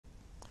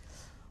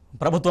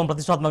ప్రభుత్వం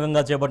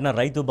ప్రతిష్టాత్మకంగా చేపట్టిన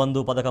రైతు బంధు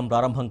పథకం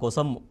ప్రారంభం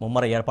కోసం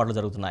ముమ్మర ఏర్పాట్లు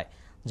జరుగుతున్నాయి.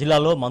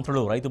 జిల్లాలో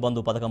మంత్రులు రైతు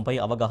బంధు పథకంపై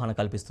అవగాహన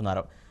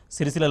కల్పిస్తున్నారు.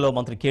 సిరిసిల్లలో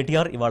మంత్రి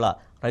KTR ఇవాళ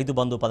రైతు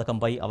బంధు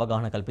పథకంపై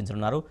అవగాహన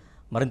కల్పించనున్నారు.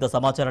 మరింత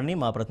సమాచారాన్ని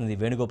మా ప్రతినిధి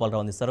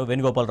వేణుగోపాలరావు అందిస్తారు.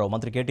 వేణుగోపాలరావు,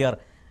 మంత్రి KTR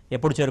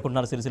ఎప్పుడు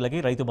చేరుకుంటున్నారు సిరిసిల్లకి?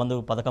 రైతు బంధు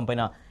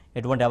పథకంపైన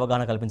ఎటువంటి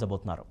అవగాహన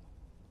కల్పించబోతున్నారు?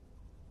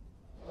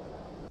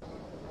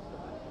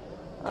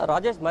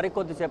 రాజేష్,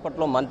 మరికొద్ది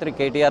సేపట్లో మంత్రి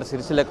KTR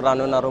సిరిసిల్లకు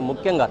రానున్నారు.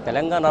 ముఖ్యంగా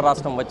తెలంగాణ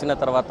రాష్ట్రం వచ్చిన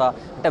తర్వాత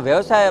అంటే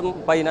వ్యవసాయం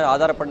పైన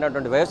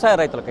ఆధారపడినటువంటి వ్యవసాయ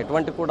రైతులకు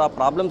ఎటువంటి కూడా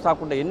ప్రాబ్లమ్స్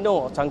రాకుండా ఎన్నో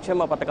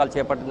సంక్షేమ పథకాలు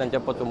చేపట్టిందని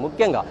చెప్పొచ్చు.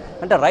 ముఖ్యంగా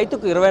అంటే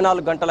రైతుకు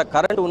 24 గంటల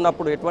కరెంటు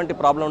ఉన్నప్పుడు ఎటువంటి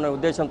ప్రాబ్లం ఉన్న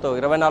ఉద్దేశంతో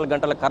 24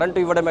 గంటల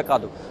కరెంటు ఇవ్వడమే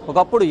కాదు,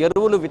 ఒకప్పుడు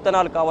ఎరువులు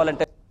విత్తనాలు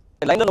కావాలంటే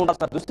లైన్లో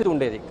ఉండాల్సిన దుస్థితి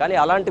ఉండేది. కానీ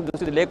అలాంటి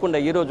దుస్థితి లేకుండా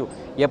ఈరోజు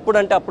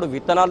ఎప్పుడంటే అప్పుడు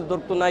విత్తనాలు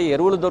దొరుకుతున్నాయి,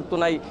 ఎరువులు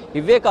దొరుకుతున్నాయి.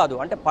 ఇవే కాదు,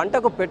 అంటే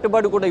పంటకు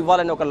పెట్టుబడి కూడా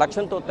ఇవ్వాలని ఒక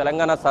లక్ష్యంతో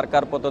తెలంగాణ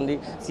సర్కార్ పోతుంది.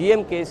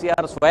 సీఎం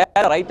కేసీఆర్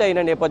స్వయం రైతు అయిన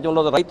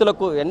నేపథ్యంలో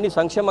రైతులకు ఎన్ని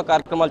సంక్షేమ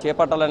కార్యక్రమాలు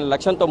చేపట్టాలనే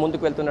లక్ష్యంతో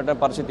ముందుకు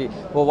వెళ్తున్నటువంటి పరిస్థితి.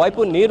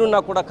 ఓవైపు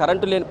నీరున్నా కూడా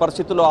కరెంటు లేని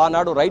పరిస్థితుల్లో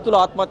ఆనాడు రైతులు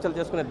ఆత్మహత్యలు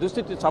చేసుకునే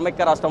దుస్థితి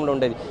సమైక్య రాష్ట్రంలో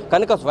ఉండేది.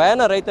 కనుక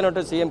స్వయాన రైతు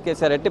అయినటువంటి సీఎం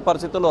కేసీఆర్ ఎట్టి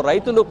పరిస్థితుల్లో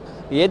రైతులు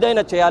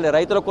ఏదైనా చేయాలి,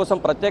 రైతుల కోసం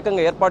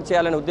ప్రత్యేకంగా ఏర్పాటు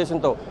చేయాలనే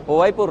ఉద్దేశంతో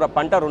ఓవైపు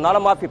పంట రుణాల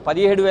మాఫీ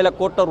 17,000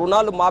 కోట్ల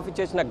రుణాలు మాఫీ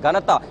చేసిన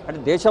ఘనత అంటే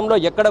దేశంలో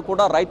ఎక్కడ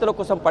కూడా రైతుల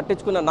కోసం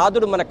పట్టించుకున్న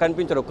నాదుడు మనకు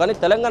కనిపించడు. కానీ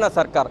తెలంగాణ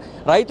సర్కార్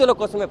రైతుల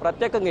కోసమే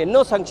ప్రత్యేకంగా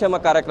ఎన్నో సంక్షేమ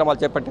కార్యక్రమాలు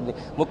చేపట్టింది.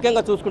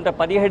 ముఖ్యంగా చూసుకుంటే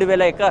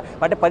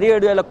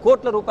 17,000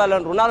 కోట్ల రూపాయల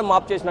రుణాలు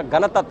మాఫీ చేసిన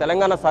ఘనత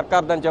తెలంగాణ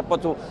సర్కార్దని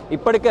చెప్పొచ్చు.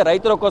 ఇప్పటికే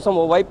రైతుల కోసం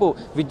ఓవైపు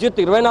విద్యుత్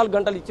 24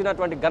 గంటలు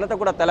ఇచ్చినటువంటి ఘనత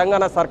కూడా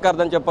తెలంగాణ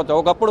సర్కార్దని చెప్పొచ్చు.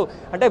 ఒకప్పుడు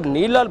అంటే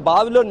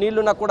బావిలో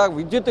నీళ్లున్నా కూడా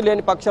విద్యుత్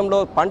లేని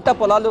పక్షంలో పంట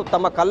పొలాలు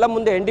తమ కళ్ళ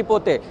ముందే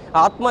ఎండిపోతే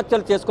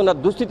ఆత్మహత్యలు చేసుకున్న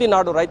దుస్థితి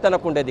నాడు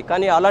రైతన్నకు ఉండేది.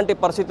 కానీ అలాంటి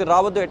పరిస్థితి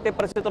రావద్దు. ఎట్టి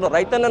పరిస్థితుల్లో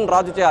రైతన్నను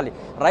రాజు చేయాలి,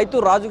 రైతు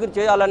రాజుగా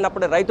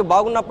చేయాలన్నప్పుడే, రైతు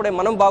బాగున్నప్పుడే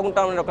మనం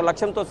బాగుంటామనే ఒక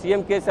లక్ష్యంతో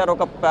సీఎం కేసీఆర్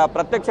ఒక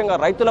ప్రత్యక్షంగా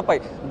రైతులపై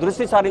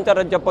దృష్టి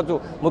సారించారని చెప్పొచ్చు.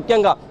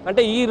 ముఖ్యంగా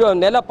అంటే ఈ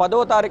నెల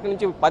 10వ తారీఖు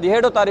నుంచి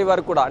 17వ తారీఖు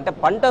వరకు కూడా అంటే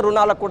పంట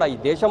రుణాలకు కూడా ఈ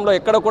దేశంలో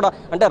ఎక్కడ కూడా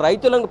అంటే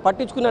రైతులను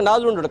పట్టించుకునే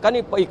నాదుడు ఉండడు.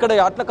 కానీ ఇక్కడ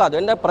అట్లా కాదు.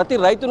 అంటే ప్రతి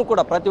రైతును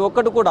కూడా ప్రతి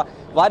ఒక్కటి కూడా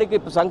వారికి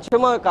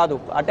సంక్షేమం కాదు,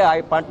 అంటే ఆ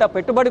పంట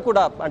పెట్టుబడి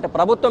కూడా అంటే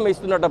ప్రభుత్వం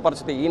ఇస్తున్న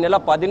పరిస్థితి. ఈ నెల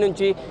 10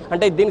 నుంచి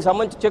అంటే దీనికి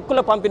సంబంధించి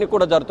చెక్కుల పంపిణీ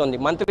కూడా జరుగుతుంది.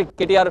 మంత్రి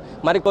KTR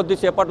మరికొద్ది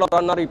సేపట్లో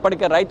రానున్నారు.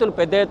 ఇప్పటికే రైతులు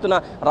పెద్ద ఎత్తున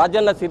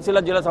రాజన్న సిరిసిల్ల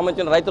జిల్లా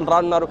సంబంధించిన రైతులు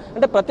రానున్నారు.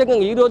 అంటే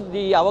ప్రత్యేకంగా ఈ రోజు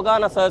ఈ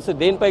అవగాహన సదస్సు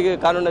దేనిపై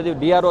కానున్నది?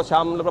 DRO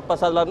శ్యామల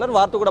ప్రసాద్ ఉన్నారు,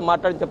 వారితో కూడా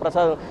మాట్లాడించే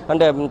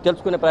అంటే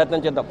తెలుసుకునే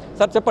ప్రయత్నం చేద్దాం.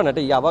 సార్ చెప్పండి,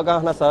 అంటే ఈ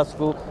అవగాహన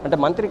సదస్సుకు అంటే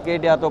మంత్రి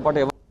KTRతో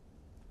పాటు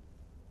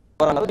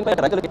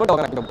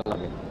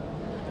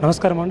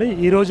నమస్కారం అండి.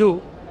 ఈరోజు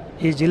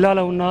ఈ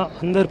జిల్లాలో ఉన్న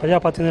అందరు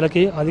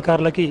ప్రజాప్రతినిధులకి,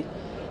 అధికారులకి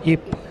ఈ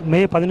మే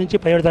 10 నుంచి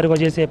 17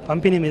 తారీఖు చేసే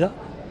పంపిణీ మీద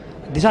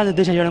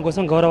దిశానిర్దేశం చేయడం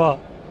కోసం గౌరవ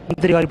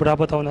మంత్రి గారు ఇప్పుడు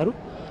రాబోతూ ఉన్నారు.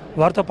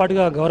 వారితో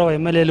పాటుగా గౌరవ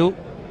ఎమ్మెల్యేలు,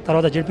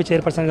 తర్వాత జడ్పీ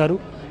చైర్పర్సన్ గారు,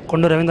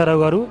 కొండ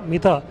రవీంద్రరావు గారు,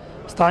 మిగతా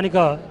స్థానిక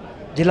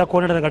జిల్లా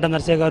కోఆర్డినేటర్ గడ్డ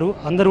నర్సయ్య గారు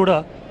అందరూ కూడా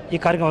ఈ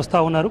కార్యక్రమం వస్తూ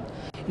ఉన్నారు.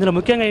 ఇందులో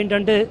ముఖ్యంగా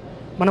ఏంటంటే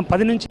మనం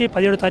 10 నుంచి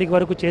 17 తారీఖు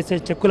వరకు చేసే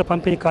చెక్కుల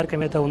పంపిణీ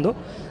కార్యక్రమం ఏదైతే ఉందో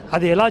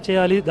అది ఎలా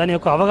చేయాలి, దాని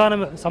యొక్క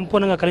అవగాహన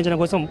సంపూర్ణంగా కలిగించడం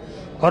కోసం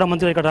గౌరవ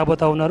మంత్రి ఇక్కడ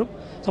రాబోతూ ఉన్నారు.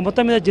 సో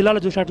మొత్తం మీద జిల్లాలో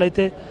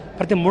చూసినట్లయితే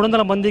ప్రతి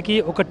 300 మందికి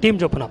ఒక టీం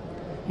చొప్పున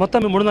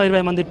మొత్తం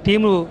 320 మంది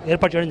టీము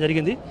ఏర్పాటు చేయడం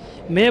జరిగింది.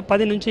 మే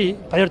 10 నుంచి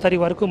 17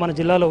 తారీఖు వరకు మన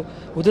జిల్లాలో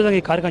ఉధృతంగా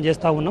ఈ కార్యక్రమం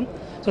చేస్తూ ఉన్నాం.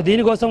 సో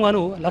దీనికోసం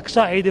మనం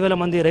 1,05,000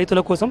 మంది రైతుల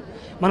కోసం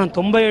మనం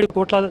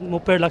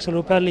 97,37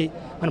 రూపాయలని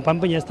మనం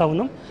పంపిణీ చేస్తూ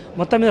ఉన్నాం.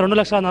 మొత్తం మీద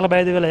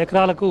 2,45,000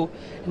 ఎకరాలకు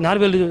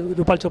 4,000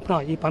 రూపాయల చొప్పున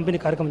ఈ పంపిణీ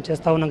కార్యక్రమం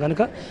చేస్తూ ఉన్నాం.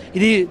 కనుక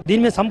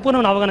దీని మీద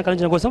సంపూర్ణ అవగాహన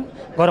కలిగించడం కోసం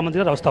గౌరవ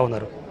మంత్రి గారు వస్తూ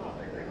ఉన్నారు.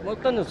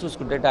 మొత్తం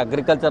చూసుకుంటే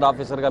అగ్రికల్చర్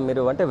ఆఫీసర్గా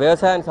మీరు అంటే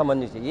వ్యవసాయానికి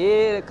సంబంధించి ఏ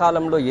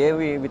కాలంలో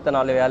ఏవి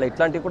విత్తనాలు వేయాలి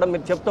ఇట్లాంటివి కూడా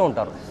మీరు చెప్తూ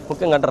ఉంటారు.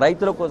 ముఖ్యంగా అంటే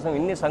రైతుల కోసం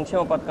ఇన్ని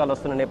సంక్షేమ పథకాలు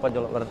వస్తున్న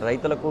నేపథ్యంలో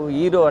రైతులకు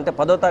అంటే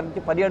 10వ తారీఖు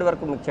నుంచి 17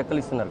 వరకు మీకు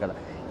చెక్కులు ఇస్తున్నారు కదా.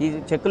 ఈ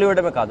చెక్కులు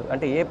ఇవ్వడమే కాదు,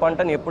 అంటే ఏ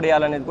పంటను ఎప్పుడు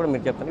వేయాలనేది కూడా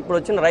మీరు చెప్తారు. ఇప్పుడు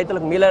వచ్చిన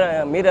రైతులకు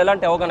మీరు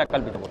ఎలాంటి అవగాహన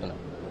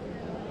కల్పించబోతున్నారు?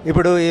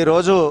 ఇప్పుడు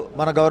ఈరోజు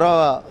మన గౌరవ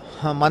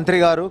మంత్రి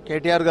గారు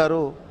KTR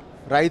గారు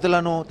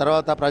రైతులను,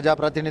 తర్వాత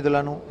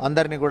ప్రజాప్రతినిధులను,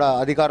 అందరినీ కూడా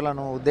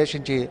అధికారులను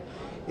ఉద్దేశించి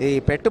ఈ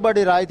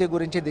పెట్టుబడి రాయితీ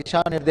గురించి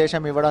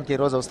దిశానిర్దేశం ఇవ్వడానికి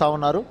ఈరోజు వస్తూ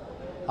ఉన్నారు.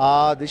 ఆ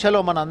దిశలో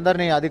మన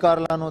అందరినీ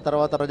అధికారులను,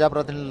 తర్వాత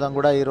ప్రజాప్రతినిధులను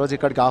కూడా ఈరోజు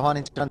ఇక్కడికి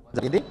ఆహ్వానించడం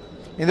జరిగింది.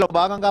 ఇందులో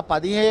భాగంగా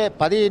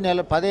ఈ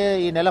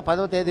నెల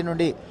 10వ తేదీ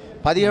నుండి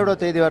 17వ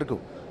తేదీ వరకు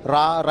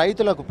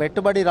రైతులకు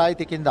పెట్టుబడి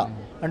రాయితీ కింద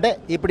అంటే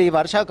ఇప్పుడు ఈ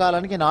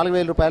వర్షాకాలానికి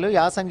 4,000 రూపాయలు,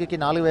 యాసంగికి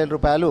 4,000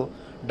 రూపాయలు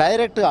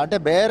డైరెక్ట్ అంటే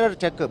బేరర్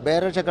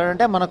చెక్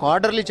అంటే మనకు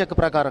ఆర్డర్లీ చెక్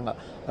ప్రకారంగా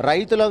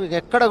రైతులకు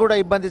ఎక్కడ కూడా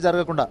ఇబ్బంది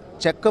జరగకుండా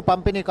చెక్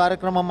పంపిణీ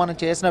కార్యక్రమం మనం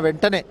చేసిన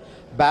వెంటనే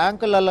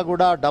బ్యాంకులలో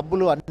కూడా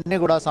డబ్బులు అన్నీ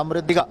కూడా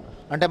సమృద్ధిగా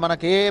అంటే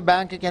మనకి ఏ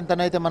బ్యాంకుకి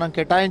ఎంతనైతే మనం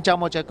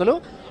కేటాయించామో చెక్కులు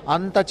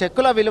అంత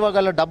చెక్కుల విలువ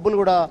గల డబ్బులు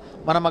కూడా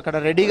మనం అక్కడ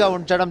రెడీగా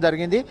ఉంచడం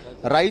జరిగింది.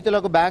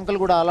 రైతులకు బ్యాంకులు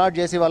కూడా అలాట్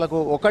చేసి వాళ్ళకు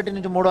 1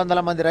 నుంచి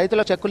 300 మంది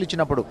రైతుల చెక్కులు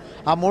ఇచ్చినప్పుడు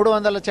ఆ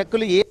 300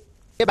 చెక్కులు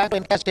బ్యాంక్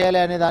ఎన్కాష్ చేయాలి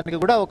అనే దానికి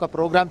కూడా ఒక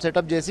ప్రోగ్రామ్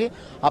సెటప్ చేసి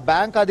ఆ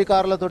బ్యాంక్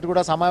అధికారులతో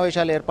కూడా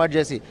సమావేశాలు ఏర్పాటు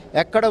చేసి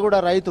ఎక్కడ కూడా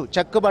రైతు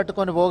చెక్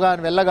పట్టుకొని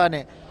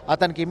వెళ్ళగానే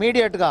అతనికి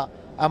ఇమీడియట్గా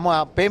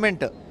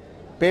పేమెంట్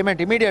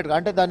పేమెంట్ ఇమీడియట్గా,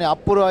 అంటే దాన్ని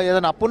అప్పులో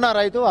ఏదైనా అప్పున్న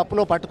రైతు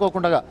అప్పులో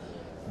పట్టుకోకుండా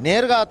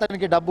నేరుగా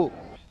అతనికి డబ్బు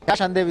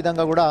క్యాష్ అందే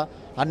విధంగా కూడా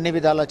అన్ని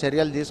విధాల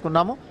చర్యలు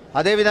తీసుకున్నాము.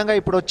 అదేవిధంగా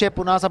ఇప్పుడు వచ్చే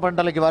పునాస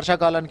పంటలకి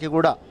వర్షాకాలానికి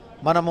కూడా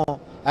మనము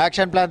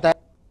యాక్షన్ ప్లాన్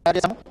తయారు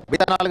చేసాము.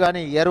 విత్తనాలు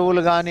కానీ,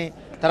 ఎరువులు కానీ,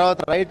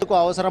 తర్వాత రైతుకు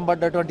అవసరం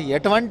పడ్డటువంటి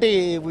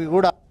ఎటువంటివి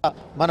కూడా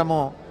మనము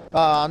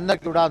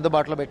అందరికీ కూడా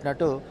అందుబాటులో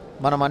పెట్టినట్టు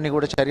మనం అన్ని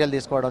కూడా చర్యలు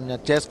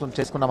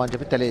చేసుకున్నామని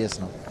చెప్పి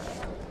తెలియజేస్తున్నాం.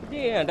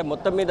 ఇది అంటే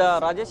మొత్తం మీద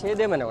రాజేష్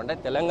ఏదేమైనా అంటే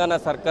తెలంగాణ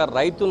సర్కార్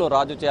రైతును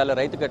రాజు చేయాలి,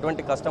 రైతుకు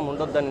ఎటువంటి కష్టం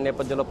ఉండొద్దనే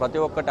నేపథ్యంలో ప్రతి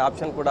ఒక్కటి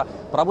ఆప్షన్ కూడా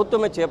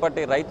ప్రభుత్వమే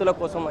చేపట్టి రైతుల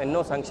కోసం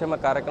ఎన్నో సంక్షేమ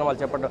కార్యక్రమాలు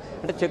చేపట్టడం,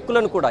 అంటే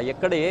చెక్కులను కూడా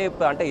ఎక్కడ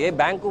ఏ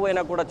బ్యాంకు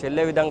పోయినా కూడా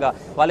చెల్లే విధంగా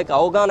వాళ్ళకి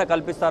అవగాహన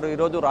కల్పిస్తారు.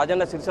 ఈరోజు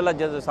రాజన్న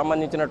సిరిసిల్ల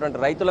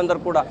సంబంధించినటువంటి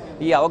రైతులందరూ కూడా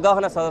ఈ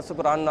అవగాహన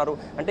సదస్సుకు రానున్నారు.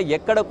 అంటే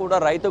ఎక్కడ కూడా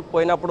రైతుకు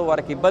పోయినప్పుడు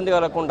వారికి ఇబ్బంది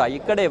కలగకుండా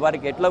ఇక్కడే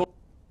వారికి ఎట్లా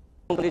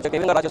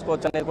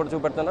రాజేసుకోవచ్చు అనేది కూడా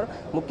చూపెడుతున్నారు.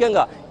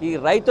 ముఖ్యంగా ఈ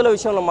రైతుల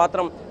విషయంలో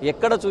మాత్రం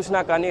ఎక్కడ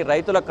చూసినా కానీ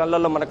రైతుల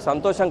కళ్ళల్లో మనకు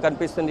సంతోషం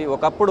కనిపిస్తుంది.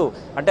 ఒకప్పుడు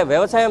అంటే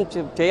వ్యవసాయం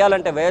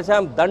చేయాలంటే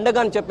వ్యవసాయం దండగా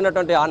అని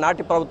చెప్పినటువంటి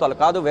ఆనాటి ప్రభుత్వాలు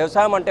కాదు,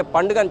 వ్యవసాయం అంటే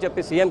పండుగ అని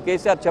చెప్పి సీఎం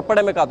కేసీఆర్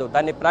చెప్పడమే కాదు,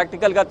 దాన్ని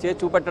ప్రాక్టికల్గా చేసి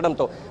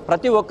చూపెట్టడంతో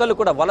ప్రతి ఒక్కళ్ళు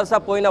కూడా వలస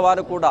పోయిన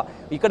వారు కూడా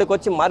ఇక్కడికి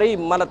వచ్చి మరీ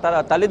మన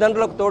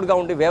తల్లిదండ్రులకు తోడుగా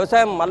ఉండి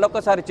వ్యవసాయం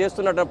మళ్ళొక్కసారి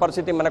చేస్తున్నటువంటి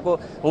పరిస్థితి మనకు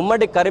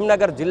ఉమ్మడి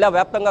కరీంనగర్ జిల్లా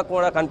వ్యాప్తంగా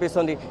కూడా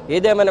కనిపిస్తుంది.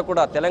 ఏదేమైనా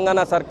కూడా తెలంగాణ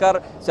సర్కార్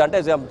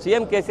అంటే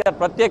సీఎం కేసీఆర్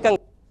ప్రత్యేకంగా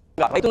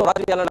రైతులు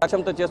రాజు చేయాలనే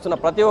లక్ష్యంతో చేస్తున్న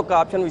ప్రతి ఒక్క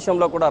ఆప్షన్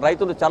విషయంలో కూడా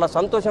రైతులు చాలా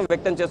సంతోషం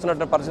వ్యక్తం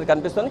చేస్తున్నటువంటి పరిస్థితి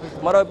కనిపిస్తుంది.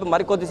 మరోవైపు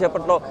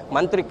మరికొద్దిసేపట్లో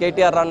మంత్రి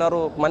కేటీఆర్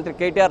అన్నారు. మంత్రి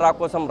కేటీఆర్ రా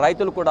కోసం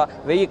రైతులు కూడా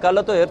 1000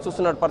 కళ్ళతో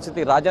ఎదురుచూస్తున్న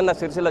పరిస్థితి రాజన్న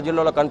సిరిసిల్ల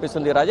జిల్లాలో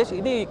కనిపిస్తుంది. రాజేష్,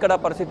 ఇది ఇక్కడ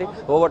పరిస్థితి.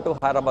 Over to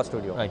Hyderabad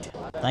studio.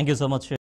 Thank you so much.